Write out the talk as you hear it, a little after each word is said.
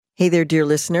Hey there, dear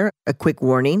listener. A quick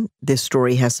warning. This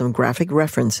story has some graphic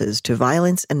references to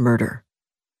violence and murder.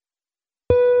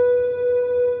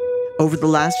 Over the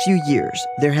last few years,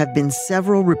 there have been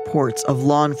several reports of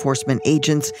law enforcement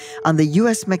agents on the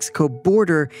U.S.-Mexico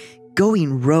border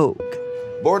going rogue.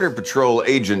 Border Patrol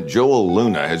agent Joel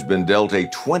Luna has been dealt a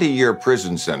 20-year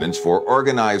prison sentence for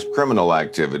organized criminal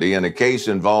activity in a case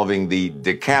involving the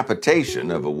decapitation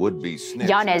of a would-be snitch.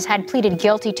 Yanez had pleaded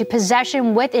guilty to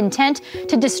possession with intent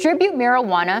to distribute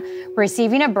marijuana,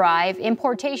 receiving a bribe,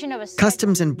 importation of a...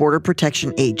 Customs and Border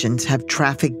Protection agents have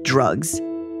trafficked drugs,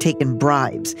 taken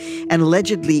bribes, and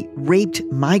allegedly raped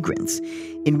migrants.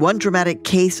 In one dramatic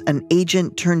case, an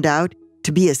agent turned out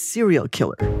to be a serial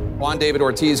killer. Juan David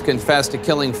Ortiz confessed to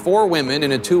killing 4 women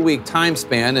in a 2-week time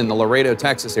span in the Laredo,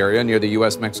 Texas area near the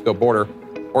U.S.-Mexico border.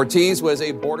 Ortiz was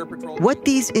a Border Patrol... What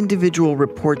these individual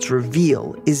reports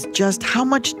reveal is just how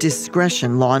much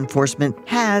discretion law enforcement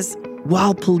has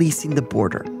while policing the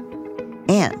border.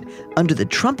 And under the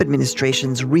Trump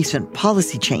administration's recent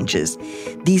policy changes,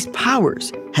 these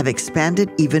powers have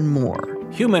expanded even more.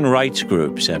 Human rights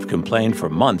groups have complained for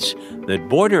months that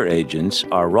border agents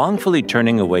are wrongfully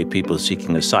turning away people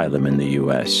seeking asylum in the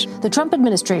U.S. The Trump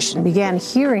administration began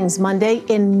hearings Monday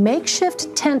in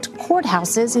makeshift tent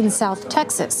courthouses in South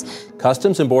Texas.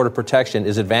 Customs and Border Protection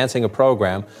is advancing a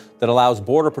program that allows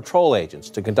Border Patrol agents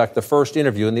to conduct the first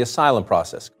interview in the asylum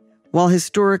process. While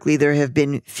historically there have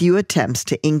been few attempts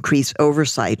to increase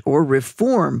oversight or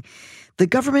reform, the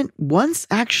government once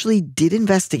actually did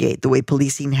investigate the way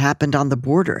policing happened on the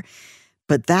border.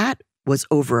 But that was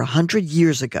over 100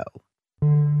 years ago.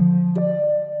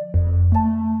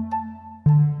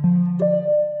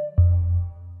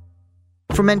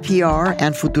 From NPR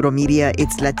and Futuro Media,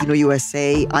 it's Latino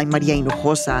USA. I'm Maria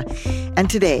Hinojosa. And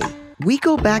today, we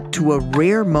go back to a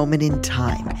rare moment in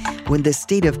time when the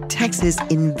state of Texas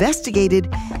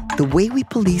investigated the way we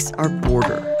police our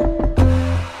border.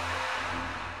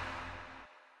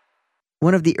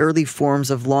 One of the early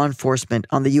forms of law enforcement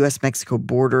on the U.S.-Mexico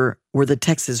border were the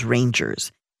Texas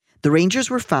Rangers. The Rangers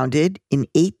were founded in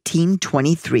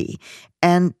 1823,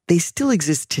 and they still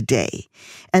exist today.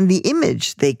 And the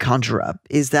image they conjure up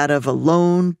is that of a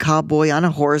lone cowboy on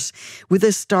a horse with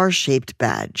a star-shaped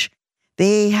badge.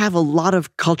 They have a lot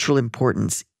of cultural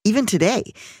importance. Even today,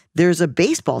 there's a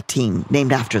baseball team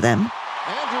named after them.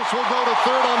 Andrews will go to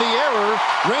third on the error.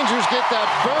 Rangers get that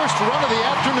first run of the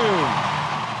afternoon.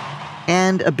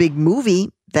 And a big movie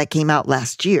that came out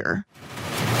last year.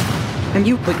 And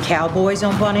you put cowboys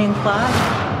on Bonnie and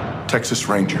Clyde? Texas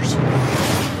Rangers.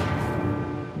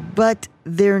 But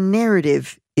their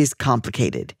narrative is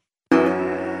complicated.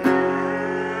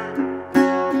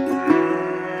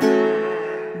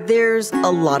 There's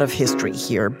a lot of history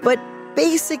here, but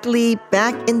basically,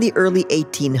 back in the early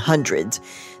 1800s,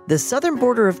 the southern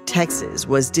border of Texas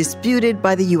was disputed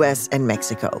by the U.S. and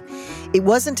Mexico. It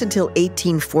wasn't until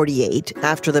 1848,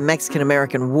 after the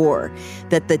Mexican-American War,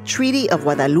 that the Treaty of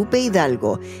Guadalupe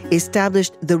Hidalgo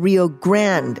established the Rio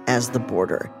Grande as the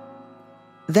border.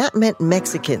 That meant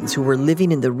Mexicans who were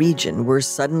living in the region were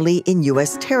suddenly in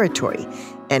U.S. territory,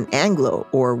 and Anglo,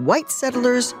 or white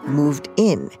settlers, moved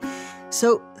in.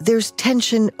 So there's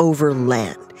tension over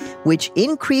land, which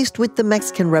increased with the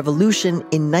Mexican Revolution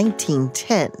in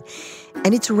 1910.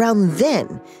 And it's around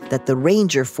then that the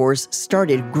Ranger Force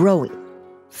started growing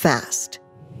fast.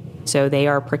 So they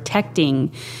are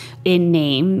protecting, in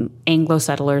name, Anglo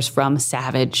settlers from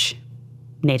savage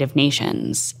Native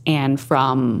nations and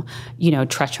from,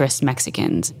 treacherous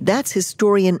Mexicans. That's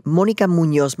historian Mónica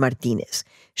Muñoz Martínez.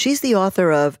 She's the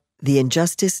author of The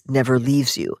Injustice Never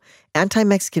Leaves You,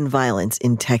 Anti-Mexican Violence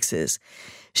in Texas.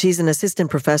 She's an assistant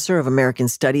professor of American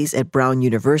Studies at Brown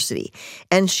University,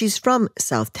 and she's from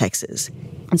South Texas.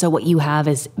 And so what you have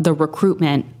is the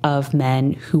recruitment of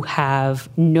men who have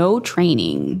no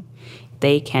training.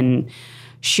 They can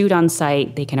shoot on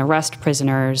sight, they can arrest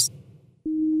prisoners.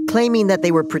 Claiming that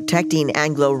they were protecting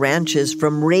Anglo ranches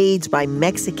from raids by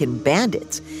Mexican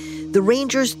bandits, the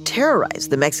Rangers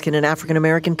terrorized the Mexican and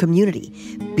African-American community,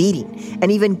 beating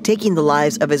and even taking the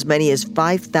lives of as many as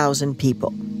 5,000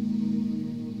 people.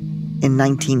 In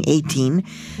 1918,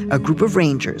 a group of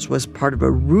Rangers was part of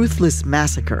a ruthless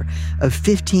massacre of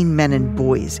 15 men and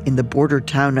boys in the border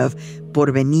town of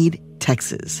Porvenir,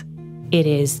 Texas. It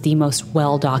is the most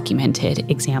well-documented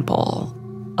example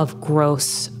of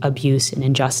gross abuse and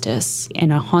injustice,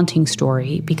 and a haunting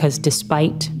story because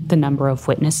despite the number of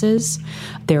witnesses,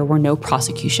 there were no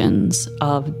prosecutions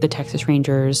of the Texas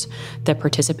Rangers that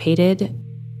participated.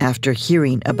 After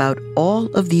hearing about all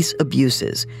of these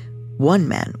abuses, one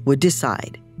man would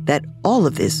decide that all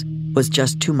of this was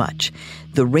just too much.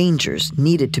 The Rangers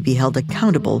needed to be held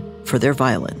accountable for their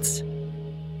violence.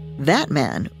 That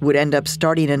man would end up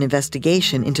starting an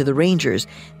investigation into the Rangers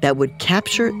that would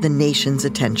capture the nation's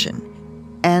attention.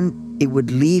 And it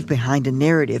would leave behind a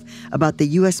narrative about the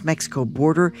U.S.-Mexico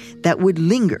border that would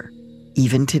linger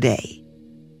even today.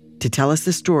 To tell us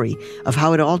the story of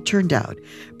how it all turned out,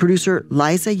 producer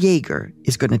Liza Yeager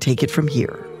is going to take it from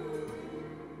here.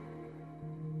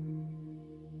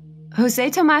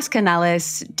 José Tomás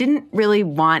Canales didn't really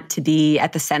want to be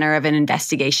at the center of an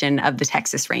investigation of the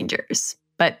Texas Rangers.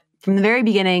 But from the very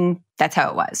beginning, that's how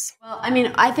it was. Well, I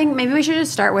mean, I think maybe we should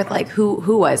just start with, like,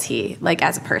 who was he, like,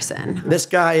 as a person? This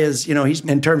guy is, he's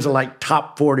in terms of, like,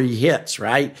 top 40 hits,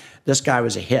 right? This guy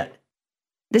was a hit.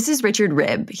 This is Richard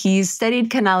Ribb. He's studied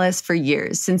Canales for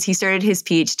years, since he started his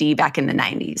PhD back in the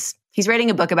 90s. He's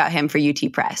writing a book about him for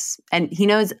UT Press, and he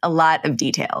knows a lot of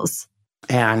details.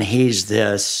 And he's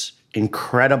this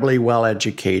incredibly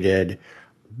well-educated,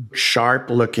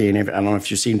 sharp-looking, I don't know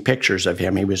if you've seen pictures of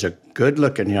him. He was a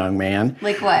good-looking young man.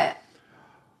 Like what?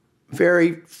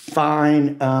 Very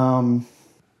fine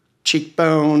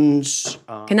cheekbones.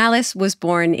 Canales was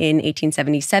born in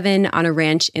 1877 on a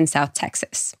ranch in South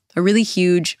Texas, a really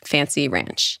huge, fancy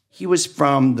ranch. He was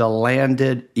from the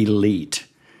landed elite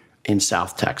in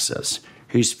South Texas,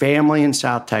 whose family in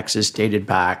South Texas dated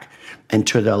back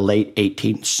into the late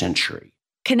 18th century.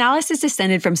 Canales is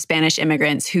descended from Spanish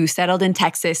immigrants who settled in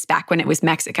Texas back when it was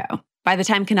Mexico. By the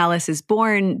time Canales is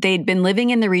born, they'd been living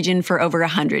in the region for over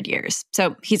 100 years.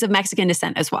 So he's of Mexican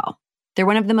descent as well. They're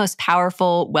one of the most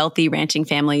powerful, wealthy ranching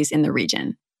families in the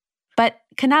region. But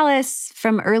Canales,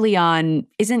 from early on,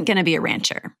 isn't going to be a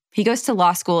rancher. He goes to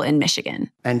law school in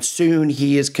Michigan. And soon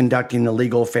he is conducting the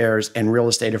legal affairs and real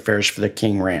estate affairs for the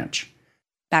King Ranch.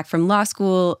 Back from law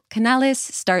school, Canales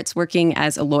starts working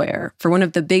as a lawyer for one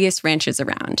of the biggest ranches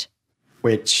around.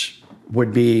 Which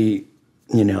would be,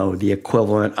 the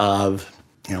equivalent of,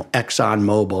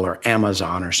 ExxonMobil or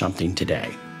Amazon or something today.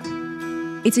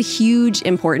 It's a huge,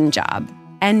 important job,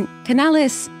 and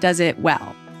Canales does it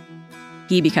well.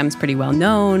 He becomes pretty well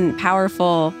known,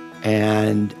 powerful.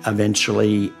 And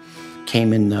eventually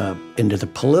came into the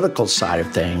political side of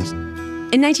things.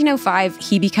 In 1905,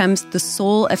 he becomes the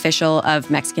sole official of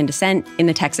Mexican descent in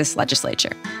the Texas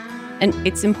legislature. And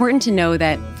it's important to know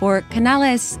that for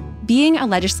Canales, being a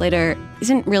legislator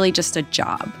isn't really just a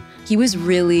job. He was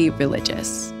really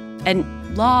religious. And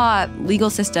law, legal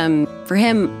system, for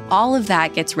him, all of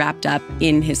that gets wrapped up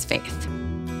in his faith.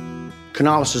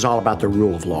 Canales is all about the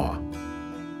rule of law.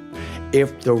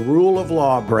 If the rule of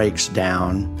law breaks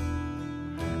down,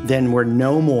 then we're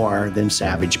no more than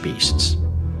savage beasts.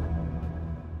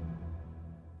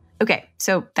 Okay,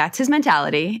 so that's his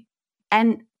mentality.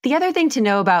 And the other thing to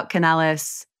know about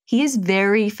Canales, he is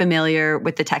very familiar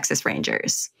with the Texas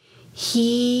Rangers.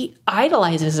 He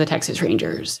idolizes the Texas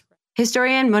Rangers.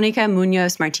 Historian Monica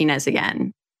Munoz Martinez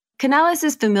again. Canales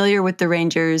is familiar with the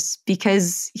Rangers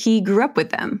because he grew up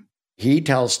with them. He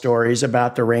tells stories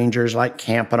about the Rangers, like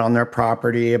camping on their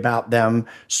property, about them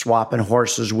swapping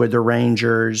horses with the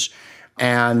Rangers,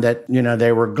 and that,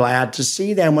 they were glad to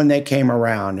see them when they came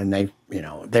around, and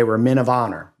they were men of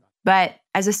honor. But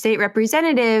as a state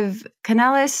representative,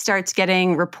 Canales starts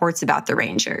getting reports about the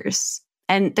Rangers.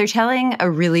 And they're telling a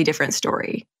really different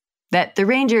story. That the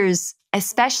Rangers,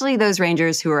 especially those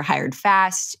Rangers who are hired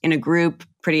fast, in a group,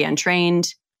 pretty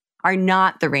untrained, are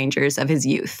not the Rangers of his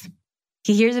youth.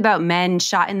 He hears about men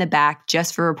shot in the back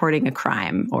just for reporting a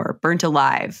crime, or burnt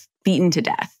alive, beaten to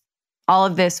death. All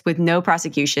of this with no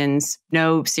prosecutions,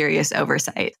 no serious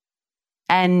oversight.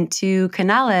 And to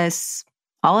Canales,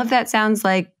 all of that sounds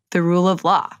like the rule of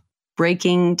law,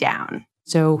 breaking down.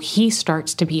 So he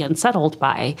starts to be unsettled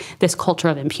by this culture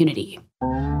of impunity.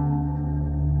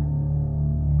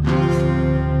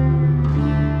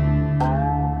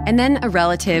 And then a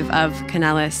relative of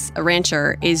Canales, a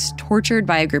rancher, is tortured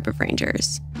by a group of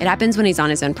Rangers. It happens when he's on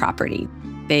his own property.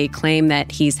 They claim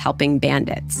that he's helping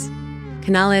bandits.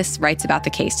 Canales writes about the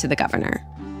case to the governor.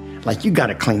 You got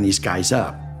to clean these guys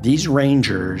up. These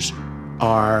Rangers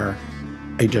are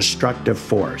a destructive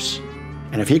force.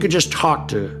 And if he could just talk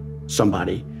to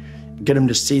somebody, get them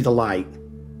to see the light,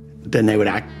 then they would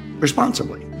act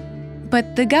responsibly.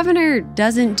 But the governor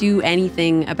doesn't do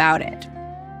anything about it.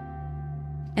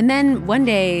 And then one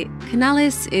day,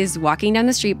 Canales is walking down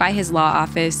the street by his law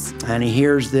office. And he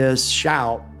hears this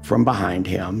shout from behind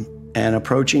him, and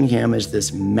approaching him is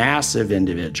this massive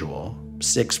individual,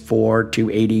 6'4",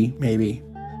 280 maybe.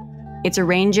 It's a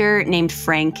ranger named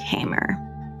Frank Hamer.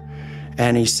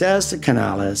 And he says to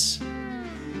Canales,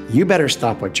 "You better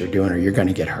stop what you're doing or you're going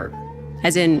to get hurt."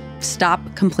 As in, stop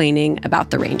complaining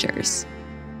about the Rangers.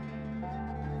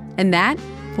 And that,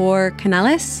 for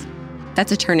Canales,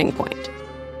 that's a turning point.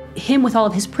 Him, with all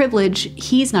of his privilege,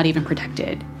 he's not even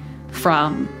protected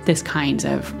from this kinds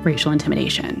of racial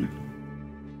intimidation.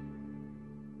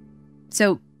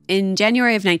 So in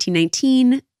January of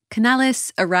 1919,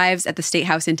 Canales arrives at the State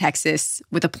House in Texas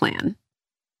with a plan.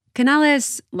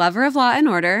 Canales, lover of law and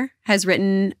order, has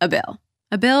written a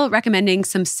bill recommending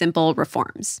some simple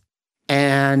reforms.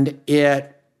 And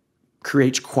it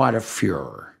creates quite a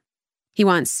furor. He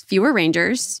wants fewer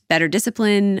rangers, better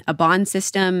discipline, a bond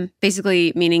system,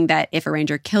 basically meaning that if a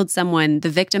ranger killed someone, the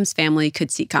victim's family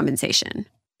could seek compensation.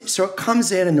 So it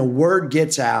comes in and the word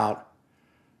gets out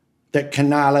that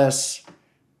Canales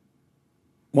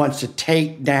wants to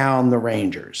take down the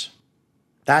rangers.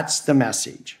 That's the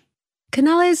message.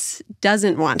 Canales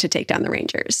doesn't want to take down the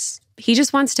rangers. He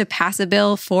just wants to pass a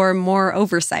bill for more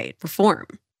oversight, reform.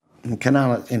 And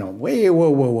Canales, wait.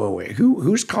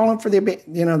 Who's calling for the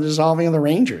dissolving of the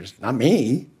rangers? Not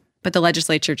me. But the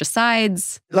legislature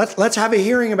decides, Let's have a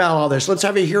hearing about all this. Let's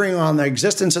have a hearing on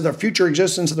the future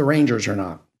existence of the rangers or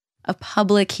not. A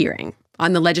public hearing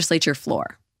on the legislature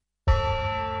floor.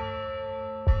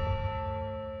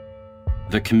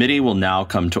 The committee will now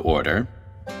come to order.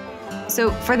 So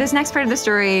for this next part of the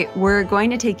story, we're going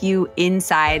to take you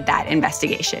inside that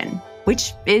investigation,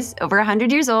 which is over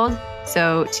 100 years old.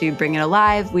 So to bring it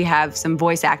alive, we have some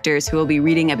voice actors who will be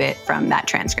reading a bit from that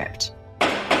transcript.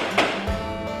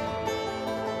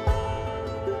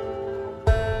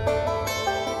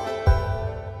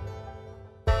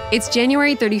 It's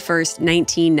January 31st,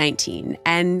 1919,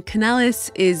 and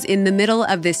Canales is in the middle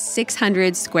of this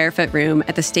 600-square-foot room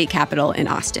at the state capitol in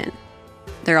Austin.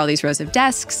 There are all these rows of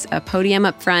desks, a podium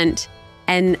up front,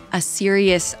 and a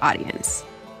serious audience.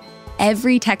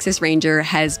 Every Texas Ranger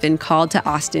has been called to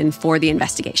Austin for the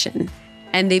investigation,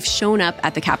 and they've shown up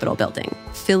at the Capitol building,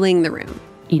 filling the room.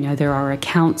 You know, there are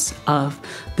accounts of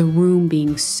the room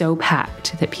being so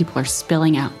packed that people are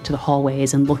spilling out to the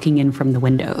hallways and looking in from the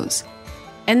windows.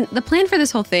 And the plan for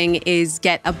this whole thing is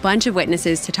get a bunch of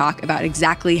witnesses to talk about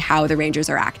exactly how the Rangers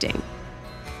are acting.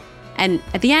 And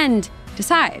at the end,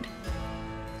 decide,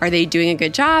 are they doing a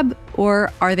good job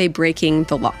or are they breaking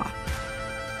the law?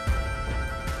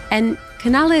 And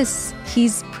Canales,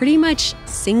 he's pretty much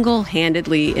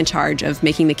single-handedly in charge of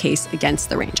making the case against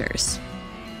the Rangers.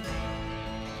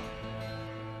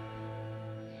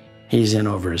 He's in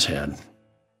over his head.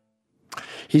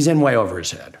 He's in way over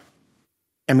his head.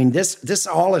 I mean, this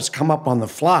all has come up on the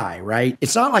fly, right?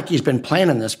 It's not like he's been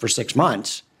planning this for 6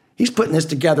 months. He's putting this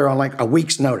together on like a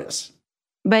week's notice.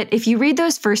 But if you read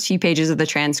those first few pages of the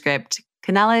transcript,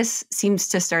 Canales seems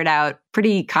to start out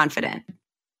pretty confident.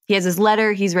 He has his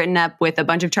letter he's written up with a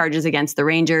bunch of charges against the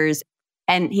Rangers,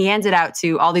 and he hands it out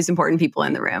to all these important people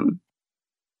in the room.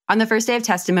 On the first day of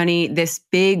testimony, this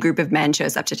big group of men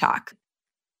shows up to talk.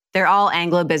 They're all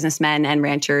Anglo businessmen and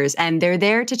ranchers, and they're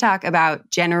there to talk about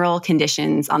general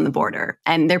conditions on the border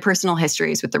and their personal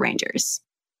histories with the Rangers.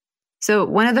 So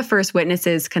one of the first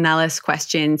witnesses Canales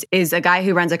questions is a guy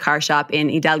who runs a car shop in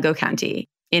Hidalgo County,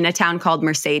 in a town called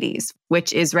Mercedes,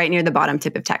 which is right near the bottom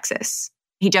tip of Texas.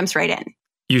 He jumps right in.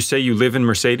 You say you live in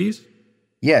Mercedes?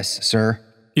 Yes, sir.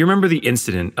 You remember the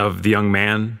incident of the young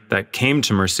man that came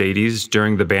to Mercedes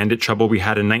during the bandit trouble we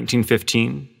had in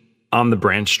 1915? On the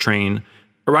branch train,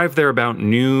 arrived there about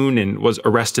noon and was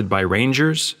arrested by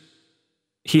Rangers?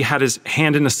 He had his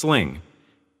hand in a sling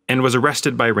and was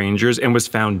arrested by Rangers and was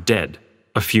found dead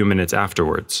a few minutes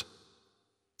afterwards.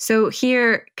 So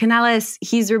here, Canales,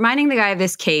 he's reminding the guy of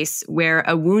this case where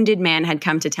a wounded man had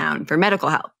come to town for medical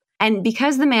help. And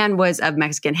because the man was of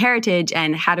Mexican heritage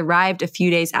and had arrived a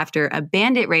few days after a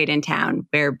bandit raid in town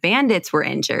where bandits were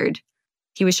injured,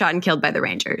 he was shot and killed by the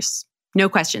Rangers. No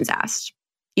questions asked,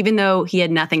 even though he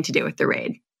had nothing to do with the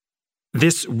raid.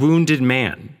 This wounded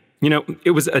man,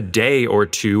 it was a day or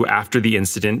two after the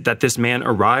incident that this man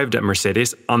arrived at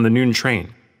Mercedes on the noon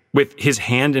train with his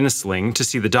hand in a sling to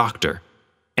see the doctor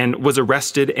and was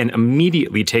arrested and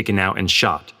immediately taken out and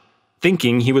shot,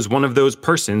 thinking he was one of those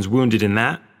persons wounded in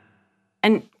that.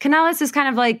 And Canales is kind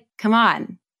of like, come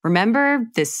on, remember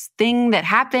this thing that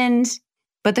happened?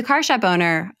 But the car shop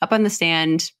owner up on the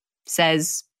stand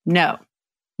says no,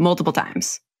 multiple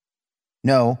times.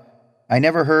 No, I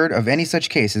never heard of any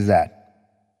such case as that.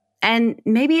 And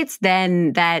maybe it's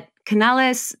then that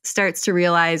Canales starts to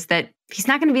realize that he's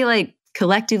not going to be like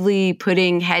collectively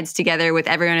putting heads together with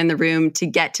everyone in the room to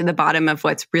get to the bottom of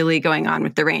what's really going on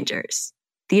with the Rangers.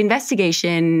 The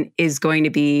investigation is going to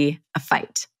be a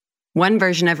fight. One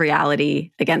version of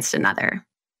reality against another.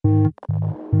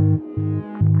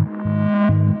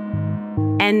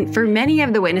 And for many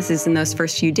of the witnesses in those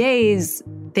first few days,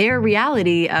 their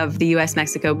reality of the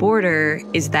U.S.-Mexico border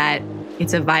is that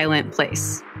it's a violent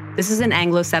place. This is an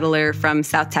Anglo settler from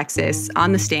South Texas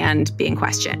on the stand being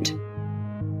questioned.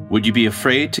 Would you be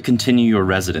afraid to continue your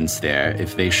residence there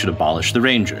if they should abolish the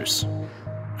Rangers?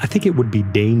 I think it would be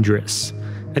dangerous.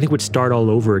 I think we'd start all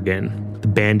over again. The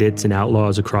bandits and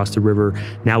outlaws across the river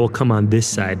now will come on this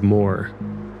side more.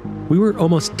 We were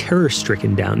almost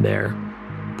terror-stricken down there.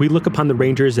 We look upon the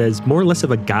Rangers as more or less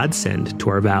of a godsend to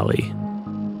our valley.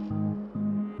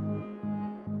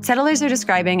 Settlers are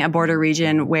describing a border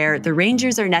region where the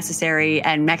Rangers are necessary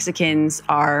and Mexicans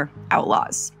are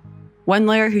outlaws. One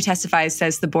lawyer who testifies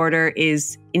says the border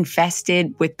is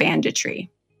infested with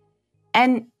banditry.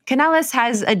 And Canales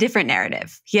has a different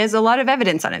narrative. He has a lot of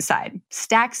evidence on his side,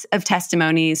 stacks of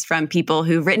testimonies from people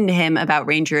who've written to him about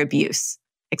Ranger abuse.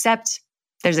 Except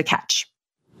there's a catch.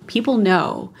 People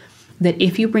know that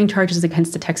if you bring charges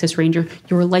against a Texas Ranger,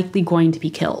 you're likely going to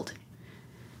be killed.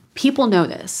 People know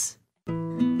this.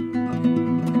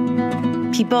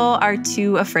 People are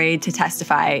too afraid to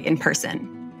testify in person.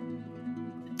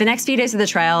 The next few days of the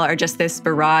trial are just this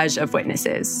barrage of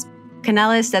witnesses.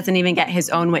 Canales doesn't even get his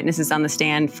own witnesses on the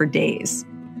stand for days.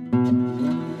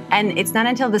 And it's not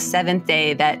until the 7th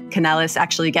day that Canales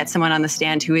actually gets someone on the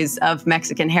stand who is of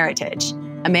Mexican heritage,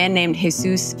 a man named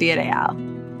Jesus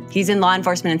Villarreal. He's in law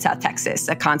enforcement in South Texas,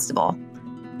 a constable.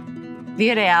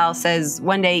 Villarreal says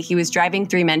one day he was driving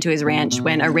 3 men to his ranch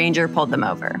when a ranger pulled them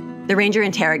over. The ranger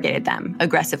interrogated them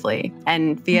aggressively,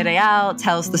 and Villarreal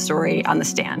tells the story on the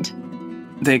stand.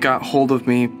 They got hold of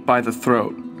me by the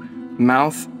throat,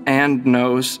 mouth and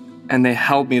nose, and they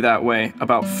held me that way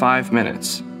about 5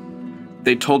 minutes.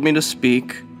 They told me to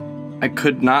speak. I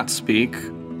could not speak.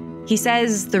 He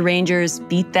says the Rangers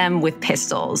beat them with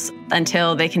pistols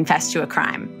until they confessed to a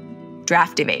crime,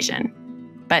 draft evasion,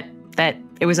 but that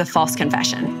it was a false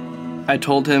confession. I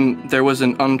told him there was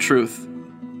an untruth.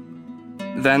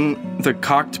 Then the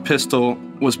cocked pistol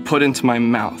was put into my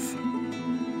mouth.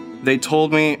 They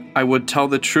told me I would tell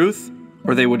the truth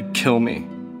or they would kill me.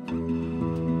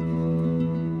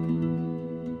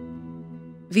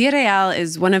 Villarreal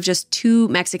is one of just 2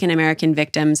 Mexican-American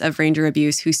victims of Ranger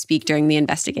abuse who speak during the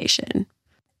investigation.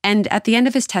 And at the end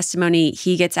of his testimony,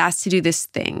 he gets asked to do this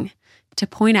thing, to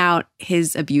point out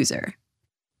his abuser.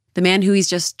 The man who he's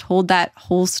just told that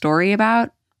whole story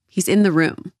about, he's in the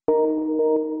room.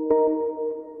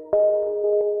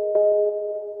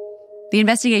 The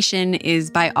investigation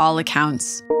is, by all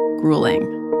accounts, grueling.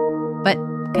 But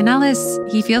Canales,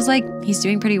 he feels like he's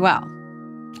doing pretty well.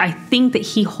 I think that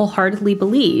he wholeheartedly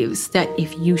believes that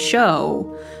if you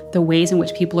show the ways in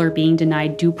which people are being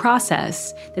denied due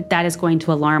process, that is going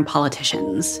to alarm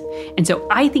politicians. And so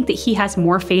I think that he has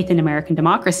more faith in American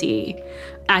democracy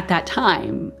at that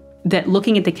time, that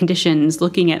looking at the conditions,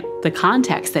 looking at the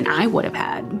context, than I would have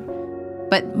had.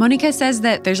 But Monica says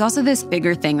that there's also this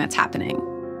bigger thing that's happening.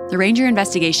 The Ranger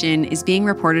investigation is being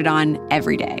reported on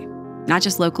every day, not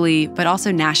just locally, but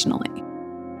also nationally.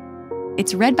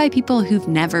 It's read by people who've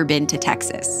never been to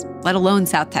Texas, let alone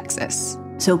South Texas.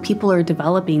 So people are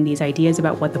developing these ideas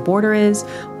about what the border is,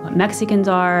 what Mexicans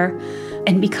are.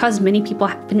 And because many people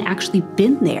haven't actually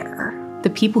been there, the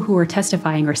people who are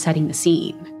testifying are setting the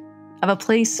scene. Of a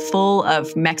place full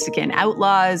of Mexican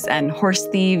outlaws and horse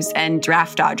thieves and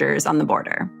draft dodgers on the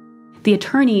border. The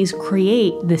attorneys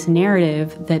create this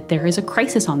narrative that there is a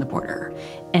crisis on the border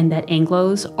and that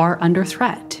Anglos are under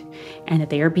threat and that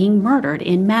they are being murdered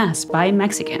en masse by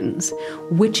Mexicans,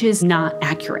 which is not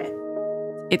accurate.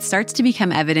 It starts to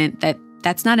become evident that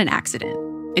that's not an accident.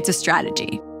 It's a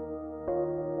strategy.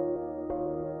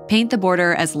 Paint the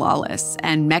border as lawless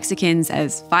and Mexicans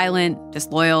as violent,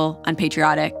 disloyal,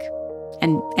 unpatriotic.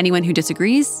 And anyone who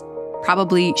disagrees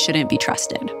probably shouldn't be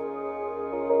trusted.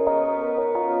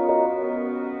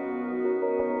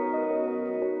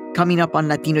 Coming up on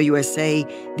Latino USA,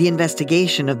 the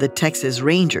investigation of the Texas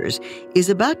Rangers is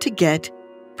about to get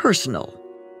personal.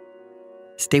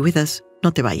 Stay with us,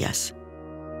 no te vayas.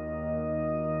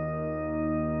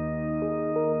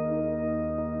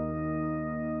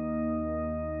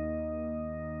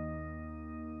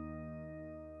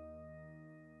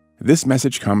 This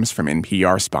message comes from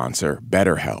NPR sponsor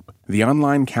BetterHelp, the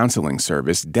online counseling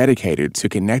service dedicated to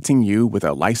connecting you with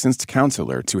a licensed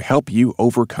counselor to help you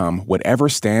overcome whatever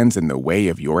stands in the way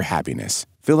of your happiness.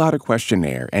 Fill out a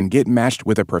questionnaire and get matched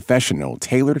with a professional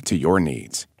tailored to your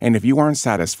needs. And if you aren't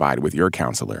satisfied with your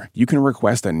counselor, you can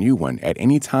request a new one at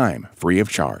any time, free of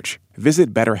charge.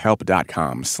 Visit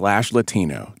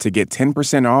BetterHelp.com/Latino to get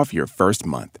 10% off your first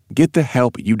month. Get the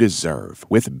help you deserve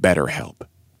with BetterHelp.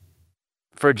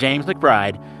 For James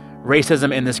McBride,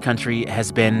 racism in this country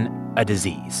has been a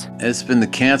disease. It's been the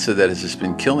cancer that has just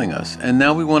been killing us. And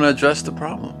now we want to address the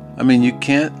problem. I mean, you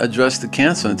can't address the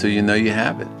cancer until you know you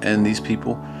have it. And these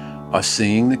people are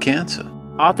seeing the cancer.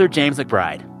 Author James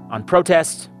McBride on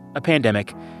protest, a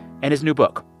pandemic, and his new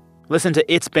book. Listen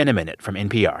to It's Been a Minute from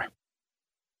NPR.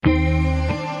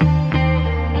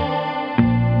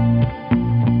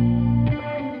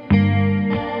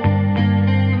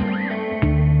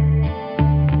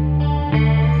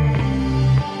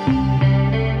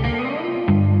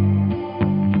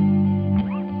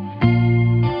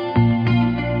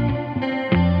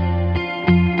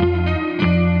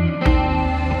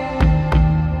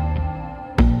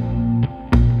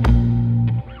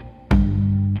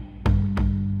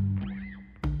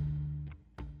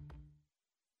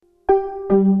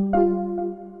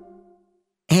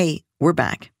 Hey, we're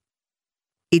back.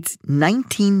 It's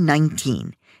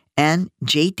 1919, and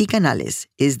J.T. Canales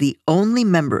is the only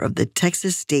member of the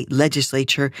Texas State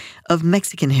Legislature of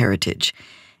Mexican heritage,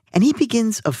 and he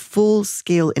begins a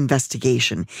full-scale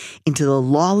investigation into the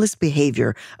lawless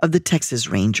behavior of the Texas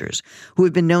Rangers, who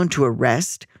have been known to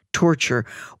arrest, torture,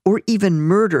 or even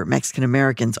murder Mexican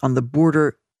Americans on the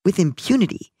border with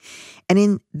impunity. And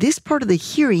in this part of the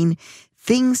hearing,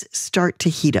 things start to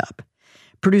heat up.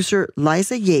 Producer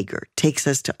Liza Yeager takes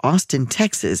us to Austin,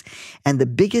 Texas, and the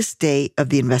biggest day of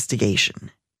the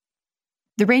investigation.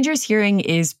 The Rangers hearing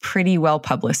is pretty well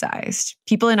publicized.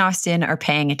 People in Austin are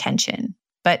paying attention.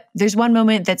 But there's one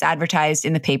moment that's advertised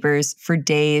in the papers for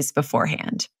days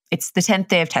beforehand. It's the 10th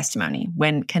day of testimony,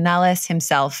 when Canales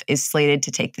himself is slated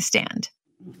to take the stand.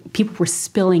 People were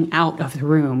spilling out of the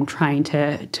room trying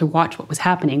to watch what was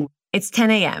happening. It's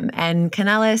 10 a.m., and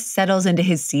Canales settles into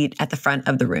his seat at the front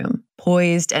of the room,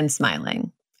 poised and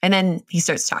smiling. And then he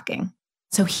starts talking.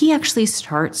 So he actually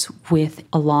starts with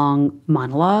a long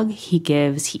monologue. He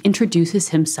introduces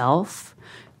himself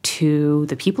to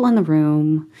the people in the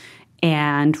room.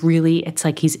 And really, it's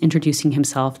like he's introducing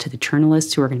himself to the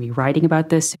journalists who are going to be writing about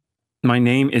this. My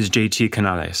name is J.T.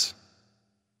 Canales.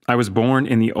 I was born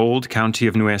in the old county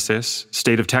of Nueces,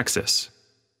 state of Texas,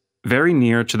 very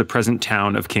near to the present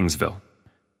town of Kingsville.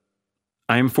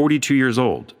 I am 42 years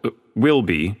old, will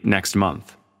be next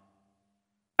month.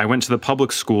 I went to the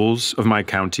public schools of my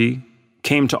county,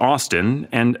 came to Austin,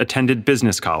 and attended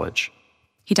business college.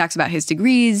 He talks about his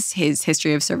degrees, his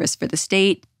history of service for the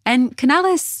state. And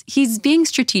Canales, he's being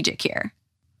strategic here.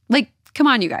 Like, come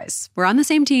on, you guys. We're on the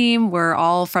same team. We're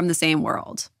all from the same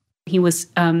world. He was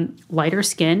lighter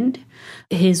skinned.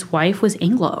 His wife was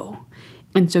Anglo.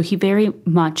 And so he very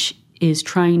much is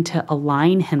trying to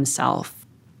align himself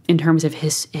in terms of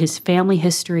his family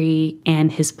history and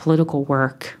his political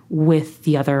work with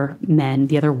the other men,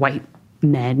 the other white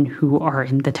men who are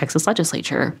in the Texas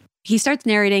legislature. He starts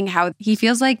narrating how he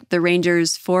feels like the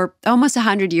Rangers for almost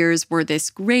 100 years were this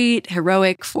great,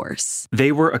 heroic force.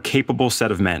 They were a capable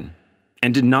set of men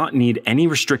and did not need any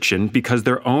restriction because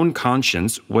their own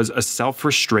conscience was a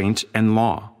self-restraint and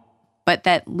law. But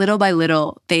that little by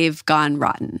little, they've gone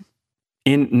rotten.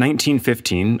 In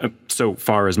 1915, so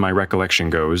far as my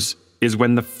recollection goes, is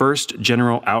when the first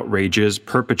general outrages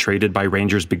perpetrated by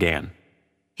Rangers began.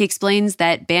 He explains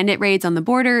that bandit raids on the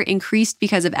border increased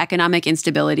because of economic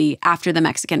instability after the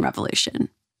Mexican Revolution.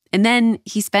 And then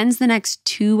he spends the next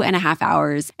 2.5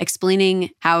 hours explaining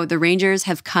how the Rangers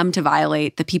have come to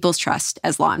violate the people's trust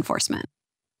as law enforcement.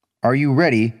 Are you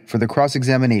ready for the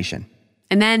cross-examination?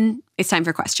 And then it's time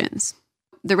for questions.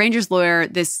 The Rangers lawyer,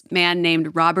 this man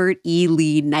named Robert E.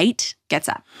 Lee Knight, gets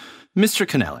up. Mr.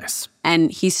 Canales.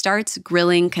 And he starts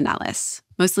grilling Canales,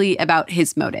 mostly about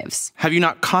his motives. Have you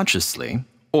not consciously,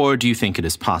 or do you think it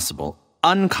is possible,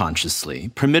 unconsciously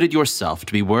permitted yourself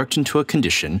to be worked into a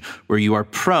condition where you are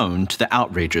prone to the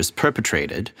outrages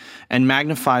perpetrated and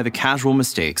magnify the casual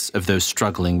mistakes of those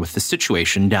struggling with the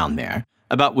situation down there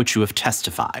about which you have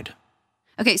testified?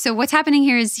 Okay, so what's happening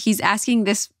here is he's asking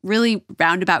this really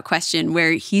roundabout question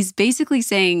where he's basically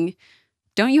saying,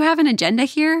 don't you have an agenda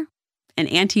here? An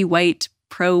anti-white,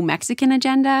 pro-Mexican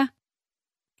agenda?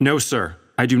 No, sir,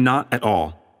 I do not at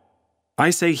all.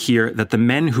 I say here that the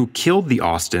men who killed the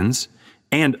Austins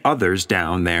and others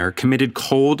down there committed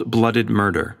cold-blooded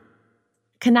murder.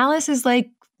 Canales is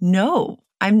like, no,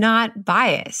 I'm not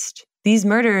biased. These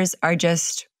murders are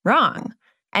just wrong.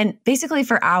 And basically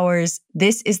for hours,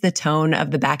 this is the tone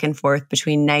of the back and forth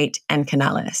between Knight and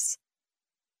Canales.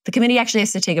 The committee actually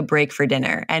has to take a break for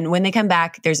dinner. And when they come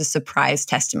back, there's a surprise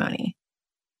testimony.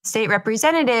 State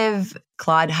Representative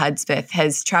Claude Hudspeth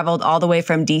has traveled all the way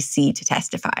from D.C. to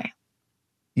testify.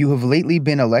 You have lately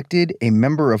been elected a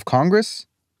member of Congress?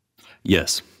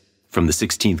 Yes, from the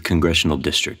 16th Congressional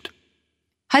District.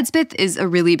 Hudspeth is a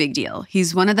really big deal.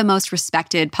 He's one of the most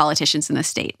respected politicians in the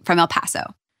state, from El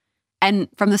Paso. And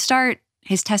from the start,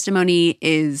 his testimony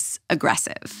is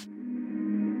aggressive.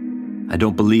 I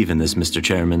don't believe in this, Mr.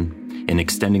 Chairman, in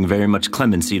extending very much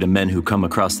clemency to men who come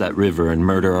across that river and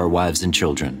murder our wives and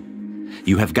children.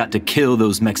 You have got to kill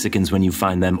those Mexicans when you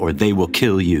find them, or they will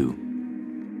kill you.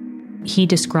 He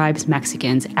describes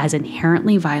Mexicans as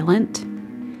inherently violent.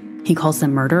 He calls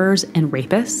them murderers and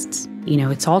rapists. You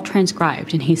know, it's all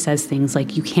transcribed, and he says things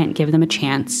like, you can't give them a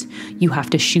chance. You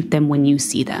have to shoot them when you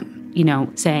see them. You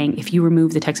know, saying, if you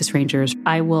remove the Texas Rangers,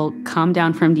 I will come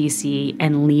down from D.C.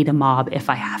 and lead a mob if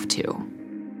I have to.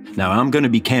 Now, I'm going to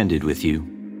be candid with you.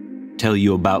 Tell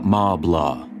you about mob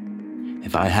law.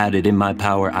 If I had it in my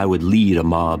power, I would lead a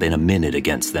mob in a minute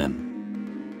against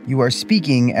them. You are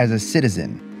speaking as a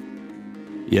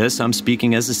citizen. Yes, I'm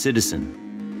speaking as a citizen.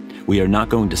 We are not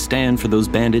going to stand for those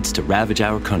bandits to ravage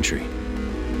our country.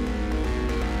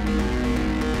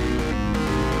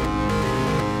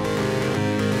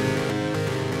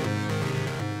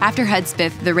 After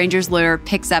Hudspeth, the Rangers' lawyer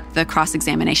picks up the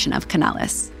cross-examination of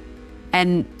Canales.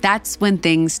 And that's when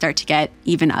things start to get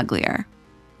even uglier,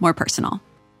 more personal.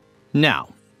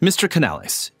 Now, Mr.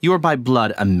 Canales, you are by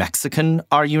blood a Mexican,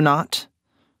 are you not?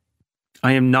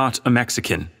 I am not a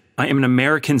Mexican. I am an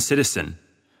American citizen.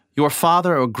 Your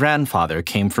father or grandfather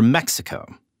came from Mexico.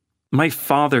 My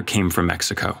father came from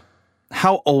Mexico.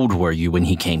 How old were you when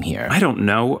he came here? I don't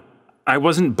know. I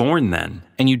wasn't born then.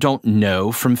 And you don't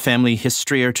know from family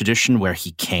history or tradition where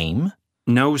he came?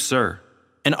 No, sir.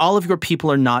 And all of your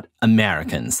people are not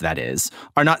Americans, that is,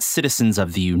 are not citizens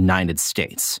of the United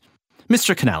States.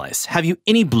 Mr. Canales, have you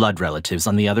any blood relatives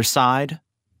on the other side?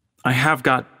 I have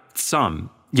got some,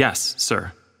 yes,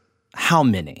 sir. How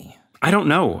many? I don't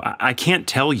know. I can't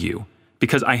tell you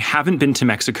because I haven't been to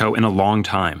Mexico in a long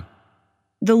time.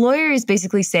 The lawyer is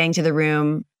basically saying to the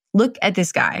room, look at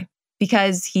this guy.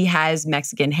 Because he has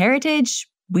Mexican heritage,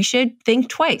 we should think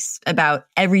twice about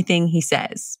everything he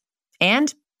says.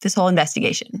 And this whole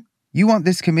investigation. You want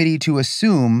this committee to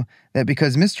assume that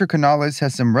because Mr. Canales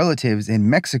has some relatives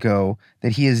in Mexico,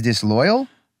 that he is disloyal?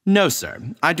 No, sir,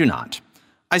 I do not.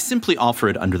 I simply offer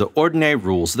it under the ordinary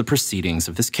rules of the proceedings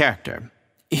of this character.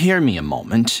 Hear me a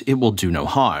moment, it will do no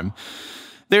harm.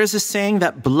 There is a saying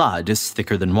that blood is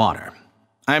thicker than water.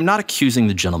 I am not accusing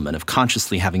the gentleman of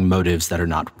consciously having motives that are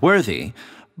not worthy,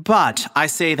 but I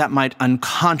say that might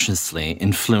unconsciously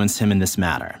influence him in this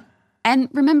matter. And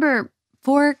remember,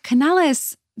 for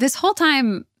Canales, this whole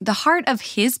time, the heart of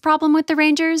his problem with the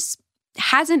Rangers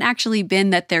hasn't actually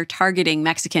been that they're targeting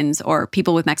Mexicans or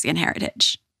people with Mexican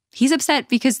heritage. He's upset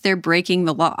because they're breaking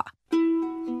the law.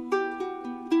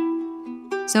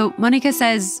 So Monica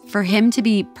says for him to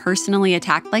be personally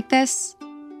attacked like this,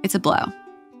 it's a blow.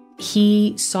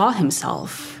 He saw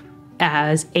himself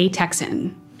as a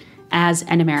Texan, as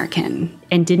an American,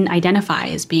 and didn't identify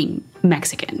as being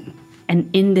Mexican. And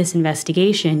in this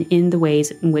investigation, in the ways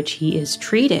in which he is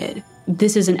treated,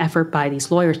 this is an effort by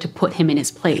these lawyers to put him in his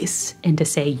place and to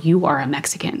say, you are a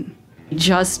Mexican.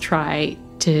 Just try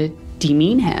to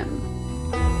demean him.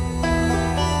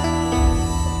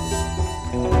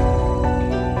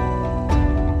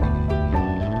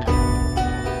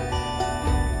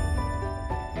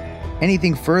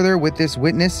 Anything further with this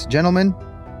witness, gentlemen?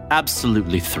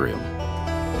 Absolutely through.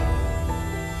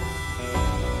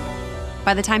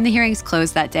 By the time the hearings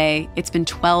closed that day, it's been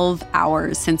 12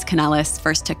 hours since Canales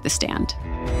first took the stand.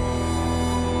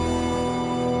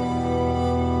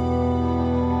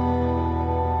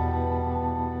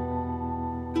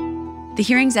 The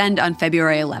hearings end on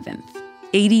February 11th.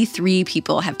 83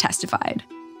 people have testified.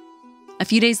 A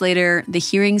few days later, the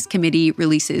hearings committee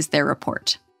releases their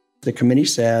report. The committee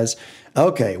says,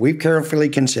 okay, we've carefully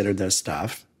considered this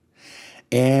stuff,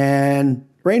 and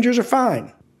Rangers are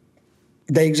fine.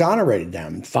 They exonerated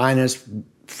them. Finest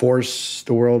force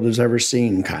the world has ever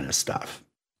seen kind of stuff.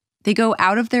 They go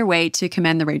out of their way to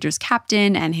commend the Rangers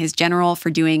captain and his general for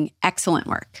doing excellent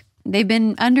work. They've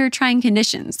been under trying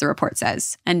conditions, the report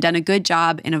says, and done a good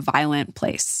job in a violent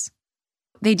place.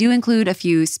 They do include a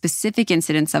few specific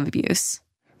incidents of abuse.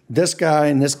 This guy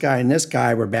and this guy and this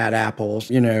guy were bad apples.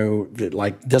 You know,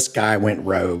 like this guy went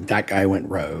rogue, that guy went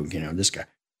rogue, this guy.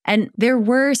 And there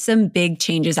were some big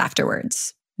changes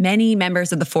afterwards. Many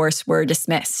members of the force were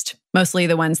dismissed, mostly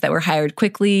the ones that were hired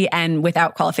quickly and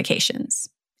without qualifications.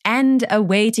 And a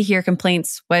way to hear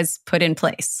complaints was put in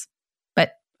place.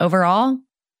 But overall,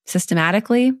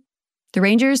 systematically, the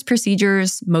Rangers'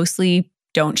 procedures mostly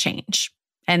don't change.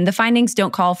 And the findings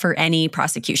don't call for any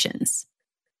prosecutions.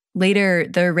 Later,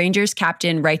 the Rangers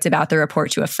captain writes about the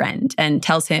report to a friend and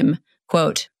tells him,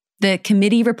 quote, The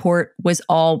committee report was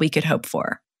all we could hope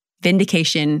for.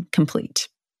 Vindication complete.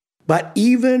 But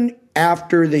even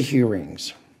after the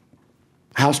hearings,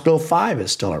 House Bill 5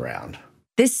 is still around.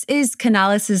 This is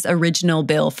Canales' original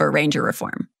bill for ranger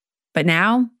reform. But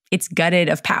now it's gutted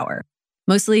of power.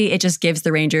 Mostly it just gives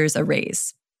the Rangers a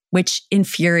raise, which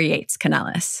infuriates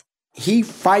Canales. He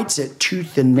fights it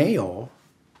tooth and nail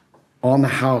on the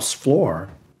House floor,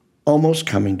 almost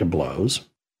coming to blows.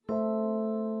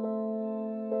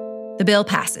 The bill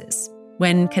passes.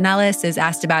 When Canales is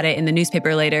asked about it in the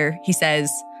newspaper later, he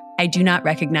says, "I do not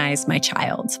recognize my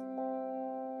child."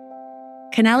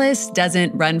 Canales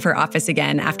doesn't run for office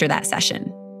again after that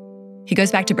session. He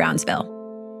goes back to Brownsville.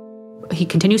 He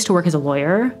continues to work as a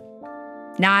lawyer.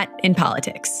 Not in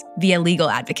politics, via legal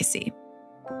advocacy.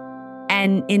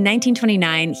 And in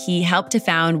 1929, he helped to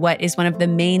found what is one of the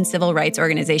main civil rights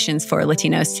organizations for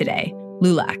Latinos today,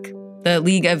 LULAC, the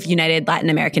League of United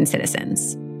Latin American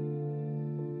Citizens.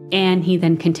 And he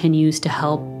then continues to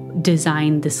help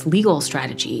design this legal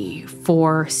strategy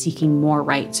for seeking more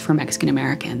rights for Mexican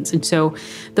Americans. And so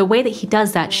the way that he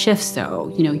does that shifts,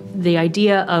 though, the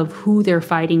idea of who they're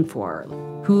fighting for,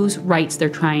 whose rights they're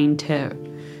trying to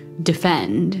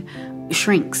defend,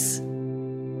 shrinks.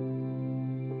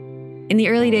 In the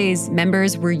early days,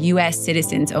 members were U.S.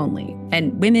 citizens only,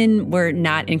 and women were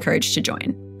not encouraged to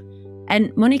join.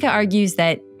 And Monica argues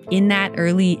that in that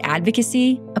early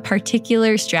advocacy, a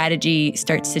particular strategy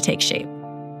starts to take shape.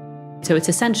 So it's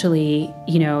essentially,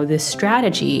 this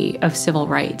strategy of civil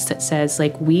rights that says,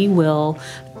 we will,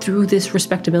 through this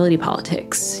respectability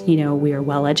politics, we are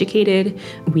well educated,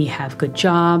 we have good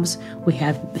jobs, we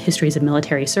have histories of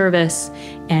military service,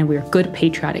 and we're good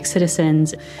patriotic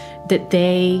citizens, that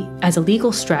they, as a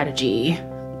legal strategy,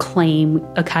 claim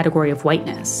a category of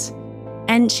whiteness.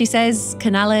 And she says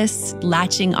Canales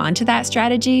latching onto that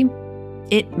strategy,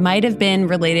 it might have been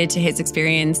related to his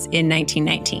experience in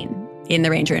 1919 in the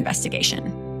Ranger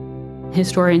investigation.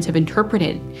 Historians have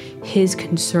interpreted his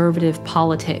conservative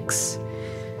politics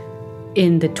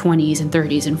in the 20s and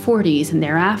 30s and 40s and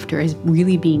thereafter as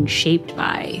really being shaped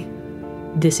by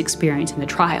this experience in the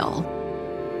trial.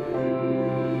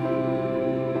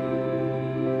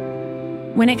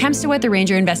 When it comes to what the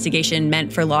Ranger investigation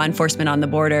meant for law enforcement on the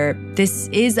border, this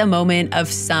is a moment of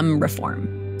some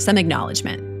reform, some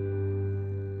acknowledgement.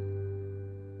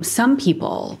 Some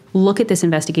people look at this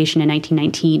investigation in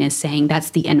 1919 as saying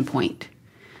that's the end point.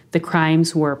 The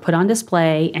crimes were put on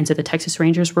display, and so the Texas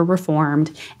Rangers were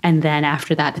reformed, and then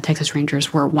after that, the Texas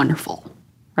Rangers were wonderful,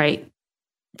 right?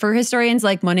 For historians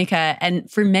like Monica,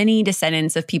 and for many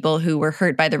descendants of people who were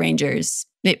hurt by the Rangers,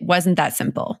 it wasn't that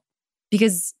simple.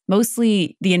 Because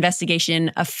mostly the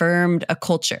investigation affirmed a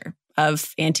culture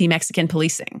of anti-Mexican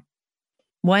policing,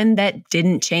 one that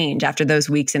didn't change after those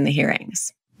weeks in the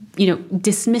hearings.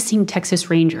 Dismissing Texas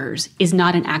Rangers is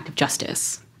not an act of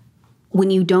justice.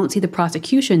 When you don't see the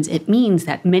prosecutions, it means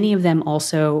that many of them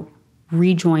also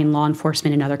rejoin law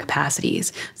enforcement in other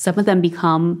capacities. Some of them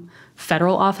become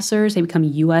federal officers. They become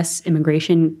U.S.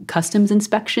 Immigration Customs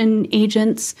Inspection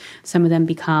agents. Some of them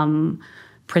become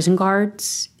prison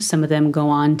guards. Some of them go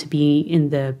on to be in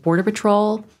the Border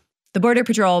Patrol. The Border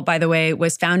Patrol, by the way,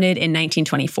 was founded in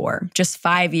 1924, just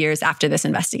 5 years after this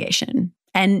investigation.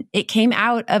 And it came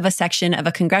out of a section of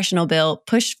a congressional bill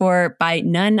pushed for by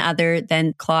none other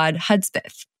than Claude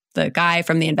Hudspeth, the guy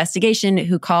from the investigation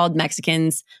who called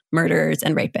Mexicans murderers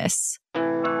and rapists.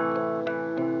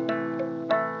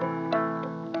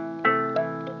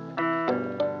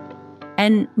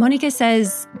 And Monica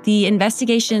says the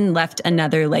investigation left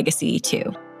another legacy,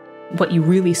 too. What you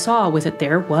really saw was that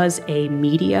there was a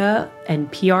media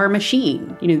and PR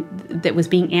machine, that was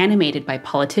being animated by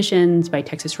politicians, by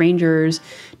Texas Rangers,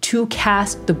 to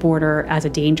cast the border as a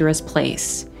dangerous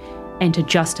place and to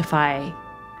justify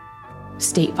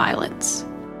state violence.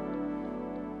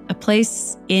 A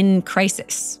place in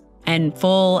crisis and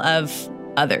full of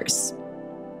others.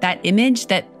 That image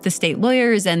that the state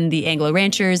lawyers and the Anglo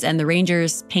ranchers and the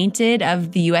Rangers painted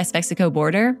of the U.S.-Mexico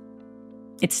border,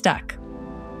 it stuck.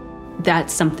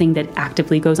 That's something that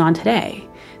actively goes on today.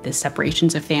 The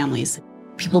separations of families,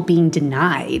 people being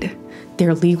denied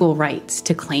their legal rights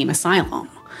to claim asylum.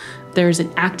 There's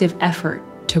an active effort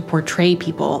to portray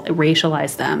people,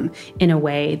 racialize them in a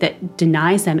way that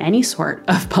denies them any sort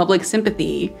of public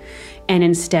sympathy and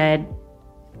instead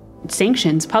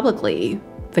sanctions publicly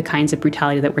the kinds of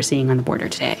brutality that we're seeing on the border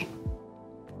today.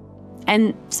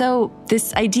 And so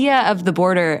this idea of the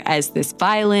border as this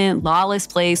violent, lawless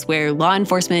place where law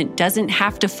enforcement doesn't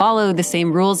have to follow the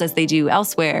same rules as they do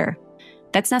elsewhere,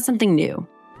 that's not something new.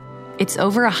 It's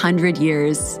over 100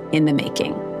 years in the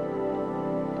making.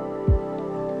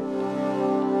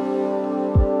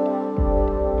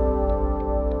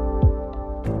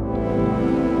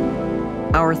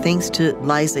 Our thanks to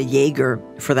Liza Yeager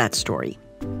for that story.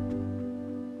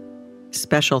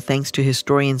 Special thanks to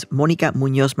historians Mónica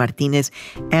Muñoz Martínez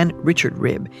and Richard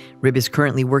Ribb. Ribb is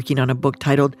currently working on a book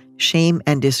titled Shame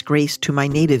and Disgrace to My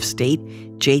Native State,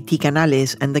 J.T.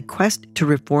 Canales and the Quest to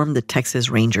Reform the Texas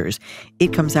Rangers.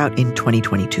 It comes out in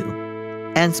 2022.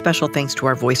 And special thanks to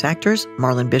our voice actors,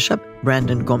 Marlon Bishop,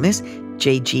 Brandon Gomez,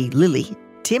 J.G. Lilly,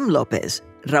 Tim Lopez,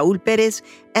 Raul Perez,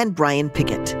 and Brian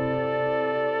Pickett.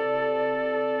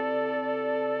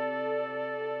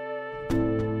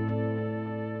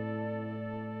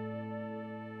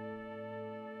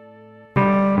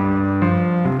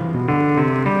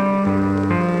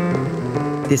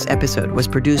 This episode was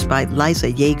produced by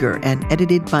Liza Yeager and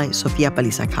edited by Sofía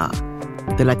Palizaca.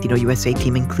 The Latino USA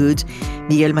team includes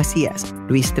Miguel Macías,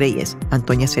 Luis Treyes,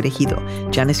 Antonia Cerejido,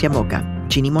 Janice Yamoca,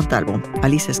 Ginny Montalvo,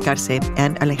 Alice Escarce,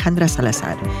 and Alejandra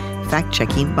Salazar.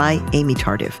 Fact-checking by Amy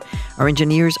Tardif. Our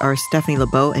engineers are Stephanie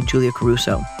LeBeau and Julia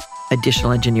Caruso.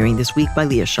 Additional engineering this week by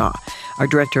Leah Shaw. Our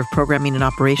director of programming and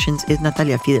operations is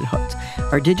Natalia Fidelhot.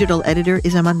 Our digital editor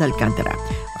is Amanda Alcantara.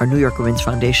 Our New York Women's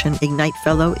Foundation Ignite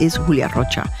Fellow is Julia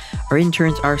Rocha. Our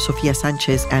interns are Sofia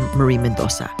Sanchez and Marie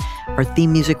Mendoza. Our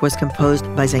theme music was composed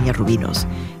by Zenia Rubinos.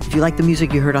 If you like the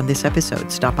music you heard on this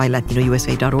episode, stop by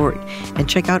latinousa.org and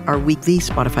check out our weekly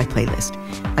Spotify playlist.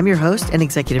 I'm your host and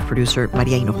executive producer,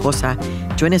 Maria Hinojosa.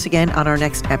 Join us again on our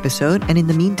next episode, and in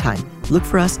the meantime, look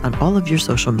for us on all of your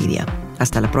social media.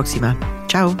 Hasta la próxima.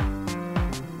 Ciao.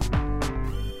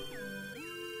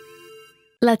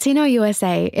 Latino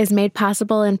USA is made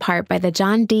possible in part by the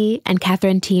John D. and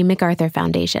Catherine T. MacArthur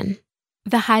Foundation,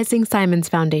 the Heising Simons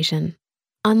Foundation,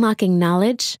 unlocking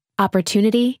knowledge,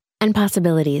 opportunity, and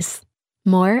possibilities.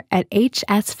 More at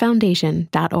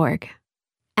hsfoundation.org.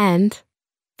 And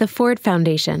the Ford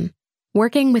Foundation,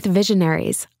 working with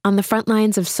visionaries on the front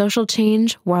lines of social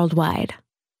change worldwide.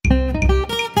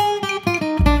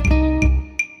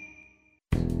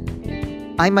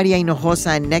 I'm Maria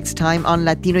Hinojosa, and next time on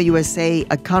Latino USA,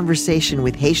 a conversation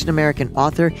with Haitian-American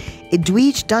author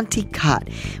Edwidge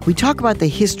Danticat. We talk about the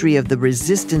history of the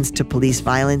resistance to police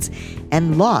violence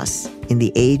and loss in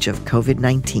the age of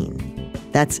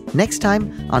COVID-19. That's next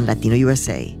time on Latino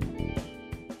USA.